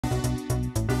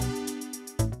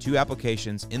2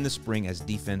 applications in the spring as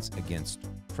defense against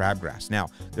crabgrass. Now,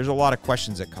 there's a lot of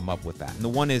questions that come up with that. And the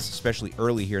one is, especially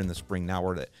early here in the spring, now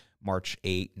we're at March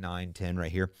 8, 9, 10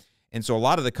 right here. And so a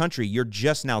lot of the country, you're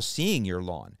just now seeing your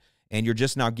lawn, and you're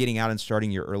just now getting out and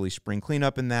starting your early spring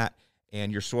cleanup in that,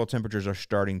 and your soil temperatures are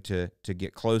starting to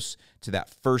get close to that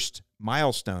first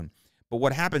milestone. But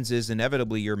what happens is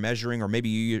inevitably you're measuring, or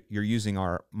maybe you're using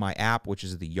my app, which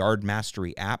is the Yard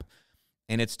Mastery app,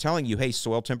 and it's telling you, hey,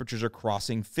 soil temperatures are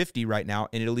crossing 50 right now,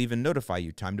 and it'll even notify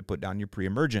you, time to put down your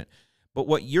pre-emergent. But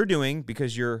what you're doing,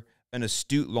 because you're an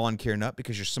astute lawn care nut,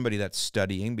 because you're somebody that's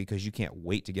studying, because you can't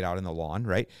wait to get out in the lawn,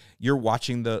 right? You're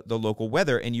watching the local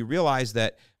weather, and you realize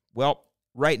that, well,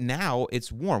 right now it's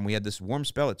warm. We had this warm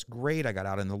spell. It's great. I got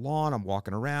out in the lawn. I'm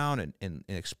walking around and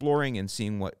exploring and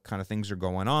seeing what kind of things are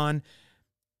going on.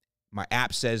 My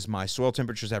app says my soil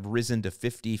temperatures have risen to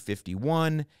 50,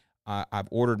 51. I've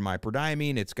ordered my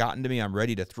Prodiamine. It's gotten to me. I'm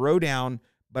ready to throw down.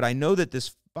 But I know that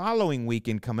this following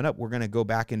weekend coming up, we're going to go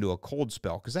back into a cold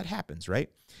spell, because that happens, right?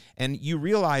 And you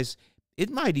realize it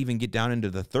might even get down into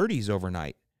the 30s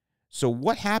overnight. So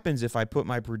what happens if I put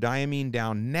my Prodiamine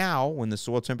down now when the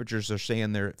soil temperatures are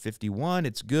saying they're at 51,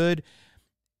 it's good,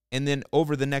 and then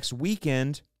over the next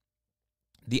weekend,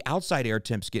 the outside air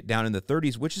temps get down in the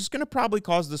 30s, which is going to probably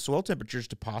cause the soil temperatures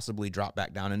to possibly drop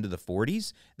back down into the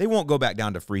 40s. They won't go back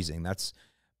down to freezing. That's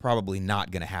probably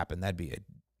not going to happen.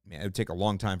 It would take a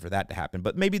long time for that to happen.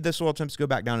 But maybe the soil temps go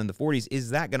back down in the 40s.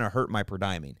 Is that going to hurt my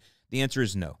Prodiamine? The answer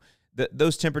is no.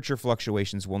 Those temperature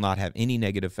fluctuations will not have any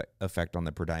negative effect on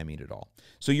the Prodiamine at all.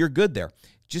 So you're good there.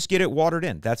 Just get it watered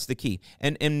in. That's the key.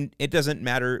 And it doesn't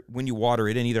matter when you water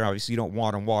it in either. Obviously, you don't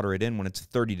want to water it in when it's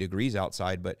 30 degrees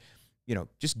outside, but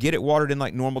just get it watered in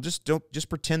like normal. Just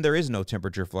pretend there is no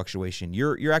temperature fluctuation.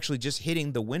 You're actually just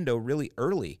hitting the window really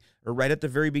early, or right at the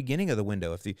very beginning of the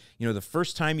window. If the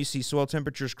first time you see soil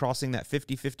temperatures crossing that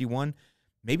 50, 51,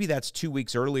 maybe that's 2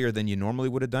 weeks earlier than you normally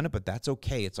would have done it, but that's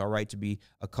okay. It's all right to be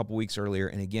a couple weeks earlier.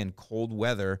 And again, cold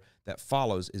weather that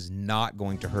follows is not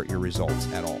going to hurt your results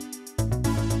at all.